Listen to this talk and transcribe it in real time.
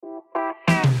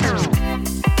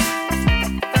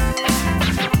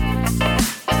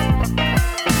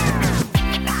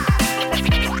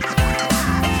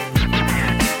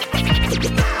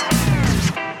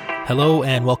Hello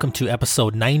and welcome to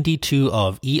episode 92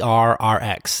 of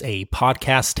ERRX, a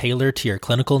podcast tailored to your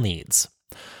clinical needs.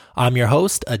 I'm your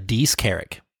host, Adis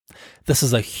Carrick. This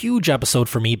is a huge episode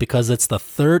for me because it's the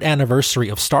third anniversary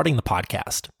of starting the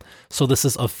podcast. So this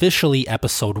is officially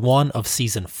episode 1 of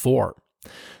season 4.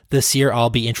 This year I'll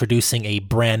be introducing a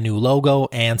brand new logo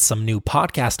and some new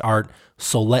podcast art,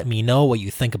 so let me know what you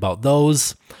think about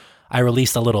those. I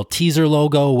released a little teaser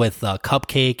logo with a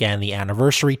cupcake and the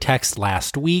anniversary text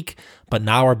last week, but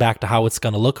now we're back to how it's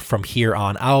going to look from here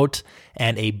on out.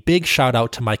 And a big shout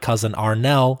out to my cousin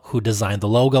Arnell, who designed the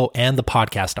logo and the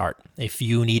podcast art. If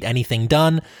you need anything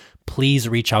done, please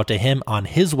reach out to him on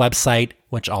his website,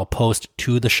 which I'll post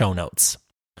to the show notes.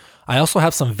 I also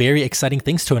have some very exciting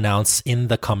things to announce in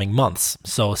the coming months,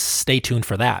 so stay tuned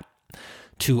for that.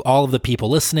 To all of the people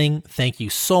listening, thank you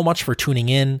so much for tuning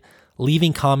in,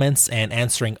 leaving comments, and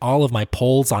answering all of my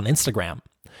polls on Instagram.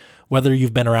 Whether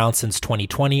you've been around since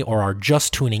 2020 or are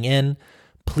just tuning in,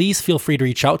 please feel free to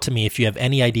reach out to me if you have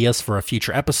any ideas for a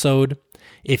future episode,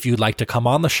 if you'd like to come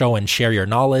on the show and share your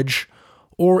knowledge,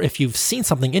 or if you've seen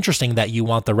something interesting that you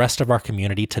want the rest of our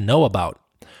community to know about.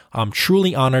 I'm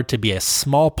truly honored to be a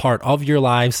small part of your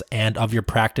lives and of your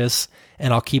practice,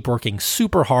 and I'll keep working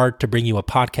super hard to bring you a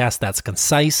podcast that's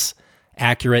concise,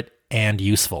 accurate, and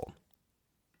useful.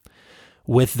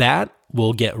 With that,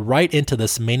 we'll get right into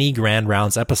this mini Grand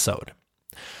Rounds episode.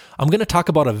 I'm going to talk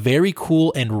about a very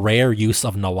cool and rare use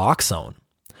of Naloxone.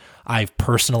 I've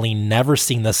personally never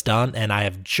seen this done, and I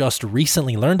have just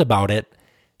recently learned about it,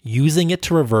 using it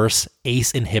to reverse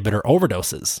ACE inhibitor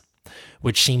overdoses,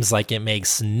 which seems like it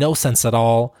makes no sense at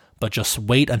all, but just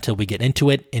wait until we get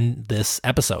into it in this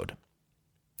episode.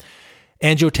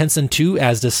 Angiotensin II,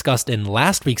 as discussed in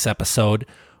last week's episode,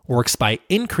 works by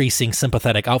increasing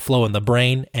sympathetic outflow in the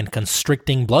brain and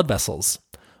constricting blood vessels,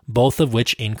 both of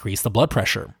which increase the blood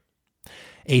pressure.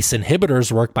 ACE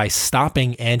inhibitors work by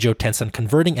stopping angiotensin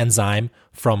converting enzyme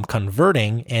from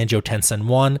converting angiotensin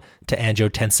 1 to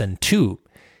angiotensin 2,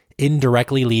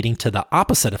 indirectly leading to the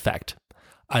opposite effect,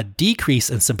 a decrease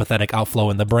in sympathetic outflow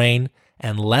in the brain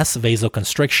and less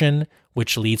vasoconstriction,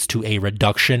 which leads to a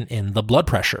reduction in the blood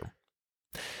pressure.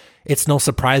 It's no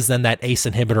surprise then that ACE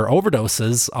inhibitor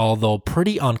overdoses, although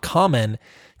pretty uncommon,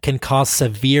 can cause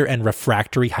severe and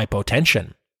refractory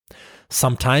hypotension.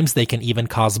 Sometimes they can even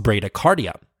cause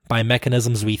bradycardia by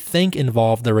mechanisms we think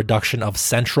involve the reduction of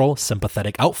central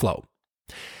sympathetic outflow.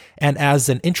 And as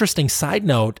an interesting side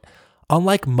note,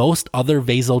 unlike most other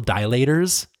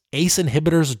vasodilators, ACE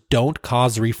inhibitors don't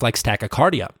cause reflex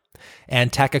tachycardia,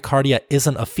 and tachycardia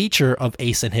isn't a feature of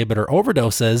ACE inhibitor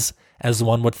overdoses as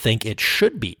one would think it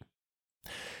should be.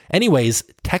 Anyways,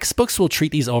 textbooks will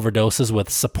treat these overdoses with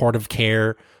supportive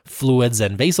care, fluids,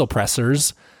 and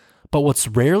vasopressors, but what's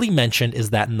rarely mentioned is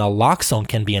that naloxone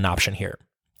can be an option here.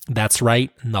 That's right,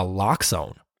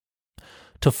 naloxone.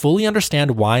 To fully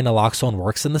understand why naloxone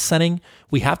works in this setting,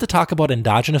 we have to talk about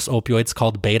endogenous opioids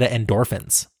called beta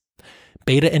endorphins.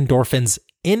 Beta endorphins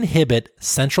inhibit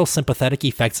central sympathetic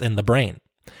effects in the brain,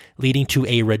 leading to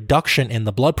a reduction in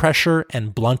the blood pressure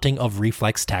and blunting of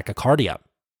reflex tachycardia.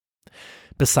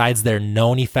 Besides their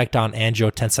known effect on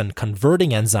angiotensin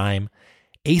converting enzyme,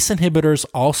 ACE inhibitors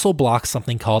also block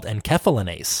something called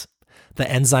enkephalinase, the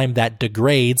enzyme that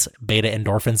degrades beta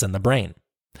endorphins in the brain.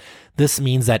 This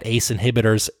means that ACE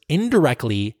inhibitors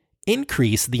indirectly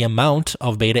increase the amount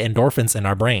of beta endorphins in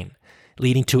our brain,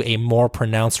 leading to a more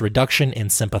pronounced reduction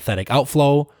in sympathetic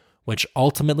outflow, which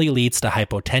ultimately leads to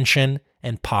hypotension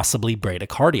and possibly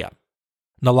bradycardia.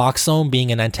 Naloxone,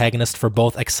 being an antagonist for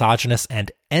both exogenous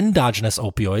and endogenous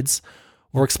opioids,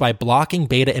 works by blocking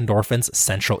beta endorphins'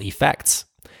 central effects,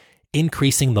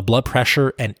 increasing the blood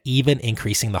pressure and even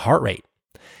increasing the heart rate.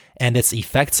 And its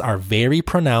effects are very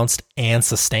pronounced and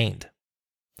sustained.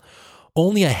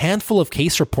 Only a handful of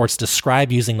case reports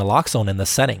describe using naloxone in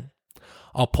this setting.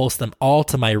 I'll post them all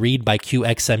to my Read by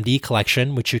QXMD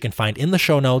collection, which you can find in the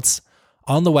show notes,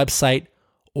 on the website,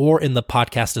 or in the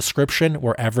podcast description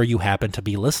wherever you happen to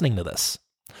be listening to this.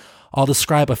 I'll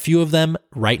describe a few of them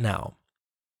right now.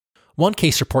 One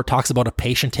case report talks about a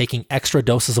patient taking extra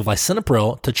doses of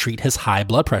lisinopril to treat his high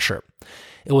blood pressure.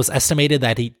 It was estimated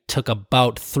that he took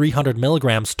about 300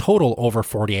 milligrams total over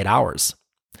 48 hours.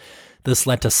 This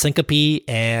led to syncope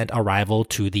and arrival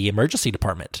to the emergency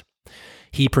department.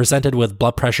 He presented with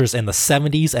blood pressures in the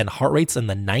 70s and heart rates in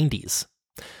the 90s.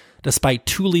 Despite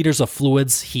 2 liters of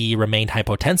fluids, he remained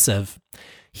hypotensive.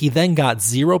 He then got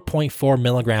 0.4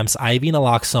 milligrams IV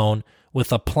naloxone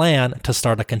with a plan to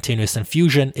start a continuous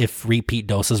infusion if repeat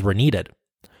doses were needed.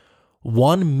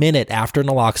 1 minute after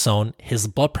naloxone, his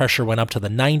blood pressure went up to the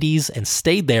 90s and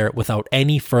stayed there without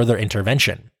any further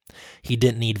intervention. He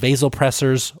didn't need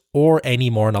vasopressors or any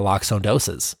more naloxone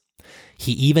doses.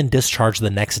 He even discharged the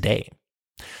next day.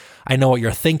 I know what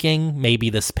you're thinking, maybe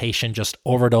this patient just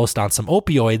overdosed on some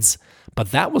opioids,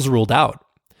 but that was ruled out.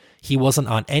 He wasn't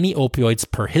on any opioids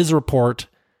per his report,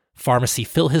 pharmacy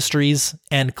fill histories,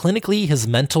 and clinically his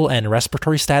mental and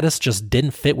respiratory status just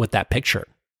didn't fit with that picture.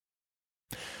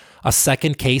 A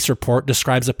second case report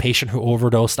describes a patient who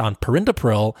overdosed on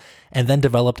perindopril and then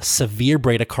developed severe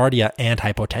bradycardia and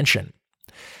hypotension.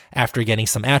 After getting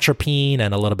some atropine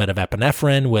and a little bit of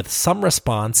epinephrine with some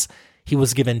response, he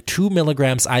was given 2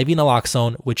 milligrams IV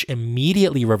naloxone, which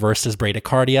immediately reversed his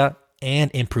bradycardia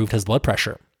and improved his blood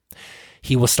pressure.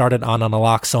 He was started on a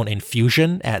naloxone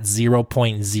infusion at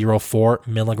 0.04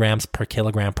 milligrams per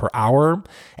kilogram per hour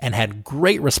and had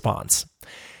great response.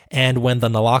 And when the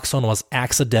naloxone was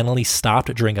accidentally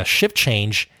stopped during a shift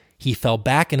change, he fell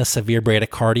back into severe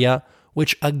bradycardia,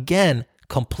 which again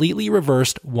completely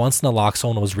reversed once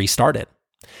naloxone was restarted.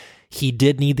 He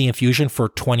did need the infusion for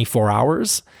 24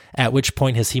 hours, at which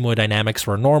point his hemodynamics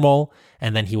were normal,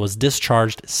 and then he was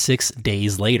discharged 6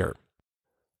 days later.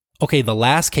 Okay, the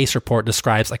last case report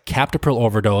describes a captopril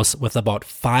overdose with about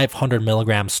 500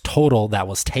 milligrams total that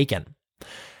was taken.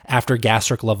 After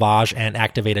gastric lavage and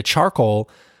activated charcoal,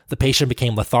 the patient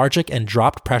became lethargic and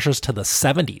dropped pressures to the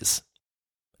 70s.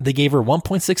 They gave her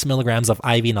 1.6 milligrams of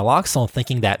IV naloxone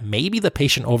thinking that maybe the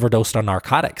patient overdosed on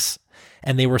narcotics,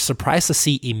 and they were surprised to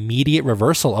see immediate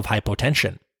reversal of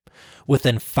hypotension.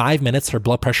 Within 5 minutes, her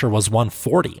blood pressure was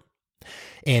 140.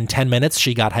 In 10 minutes,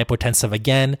 she got hypotensive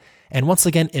again, and once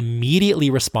again immediately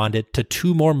responded to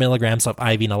 2 more milligrams of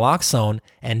IV naloxone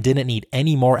and didn't need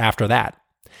any more after that.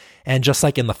 And just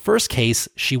like in the first case,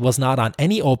 she was not on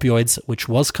any opioids, which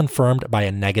was confirmed by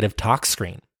a negative tox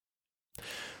screen.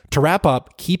 To wrap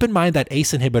up, keep in mind that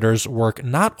ACE inhibitors work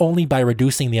not only by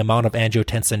reducing the amount of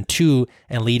angiotensin II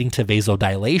and leading to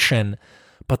vasodilation,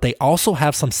 but they also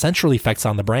have some central effects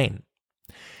on the brain.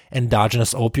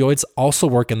 Endogenous opioids also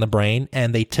work in the brain,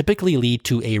 and they typically lead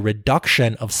to a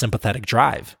reduction of sympathetic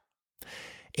drive.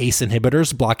 ACE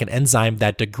inhibitors block an enzyme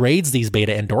that degrades these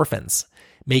beta endorphins,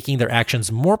 making their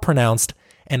actions more pronounced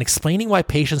and explaining why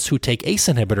patients who take ACE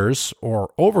inhibitors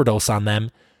or overdose on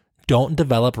them don't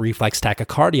develop reflex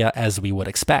tachycardia as we would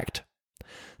expect.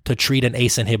 To treat an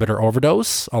ACE inhibitor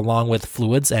overdose, along with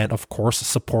fluids and of course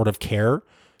supportive care,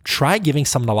 try giving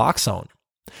some naloxone.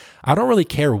 I don't really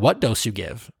care what dose you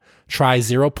give. Try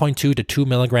 0.2 to 2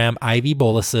 milligram IV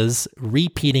boluses,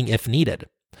 repeating if needed.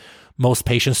 Most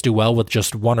patients do well with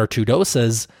just 1 or 2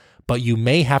 doses, but you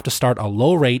may have to start a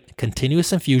low-rate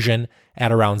continuous infusion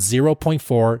at around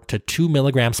 0.4 to 2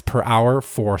 milligrams per hour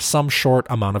for some short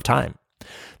amount of time.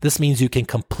 This means you can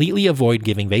completely avoid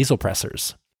giving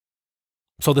vasopressors.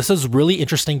 So this is really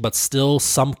interesting, but still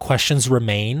some questions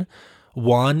remain.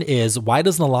 One is, why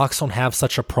does naloxone have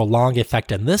such a prolonged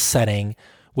effect in this setting,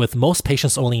 with most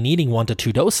patients only needing 1 to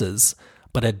 2 doses,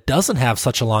 but it doesn't have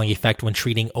such a long effect when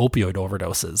treating opioid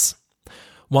overdoses?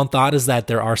 One thought is that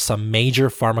there are some major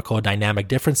pharmacodynamic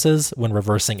differences when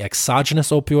reversing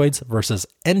exogenous opioids versus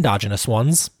endogenous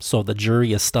ones, so the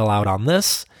jury is still out on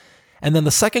this. And then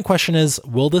the second question is,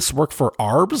 will this work for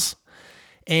ARBs?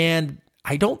 And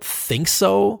I don't think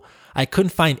so. I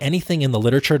couldn't find anything in the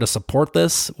literature to support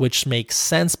this, which makes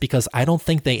sense because I don't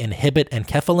think they inhibit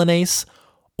enkephalinase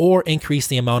or increase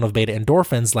the amount of beta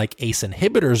endorphins like ACE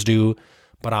inhibitors do,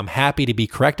 but I'm happy to be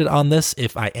corrected on this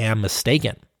if I am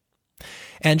mistaken.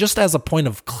 And just as a point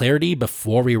of clarity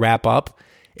before we wrap up,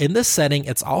 in this setting,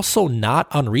 it's also not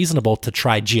unreasonable to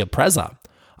try Giapreza,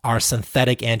 our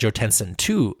synthetic angiotensin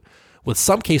II, with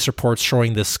some case reports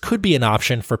showing this could be an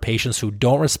option for patients who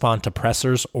don't respond to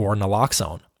pressors or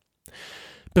naloxone.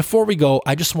 Before we go,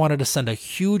 I just wanted to send a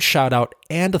huge shout out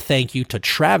and a thank you to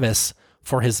Travis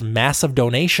for his massive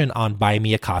donation on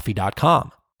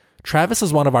buymeacoffee.com. Travis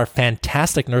is one of our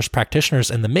fantastic nurse practitioners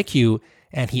in the MICU,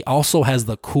 and he also has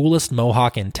the coolest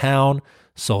mohawk in town,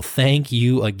 so thank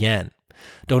you again.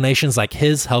 Donations like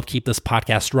his help keep this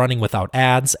podcast running without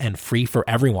ads and free for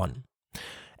everyone.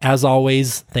 As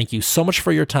always, thank you so much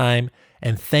for your time,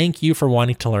 and thank you for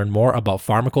wanting to learn more about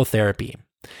pharmacotherapy.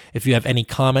 If you have any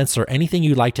comments or anything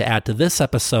you'd like to add to this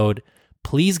episode,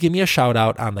 please give me a shout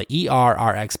out on the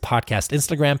ERRX Podcast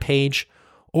Instagram page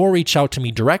or reach out to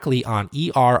me directly on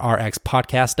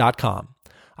errxpodcast.com.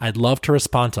 I'd love to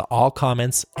respond to all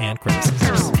comments and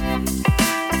criticisms.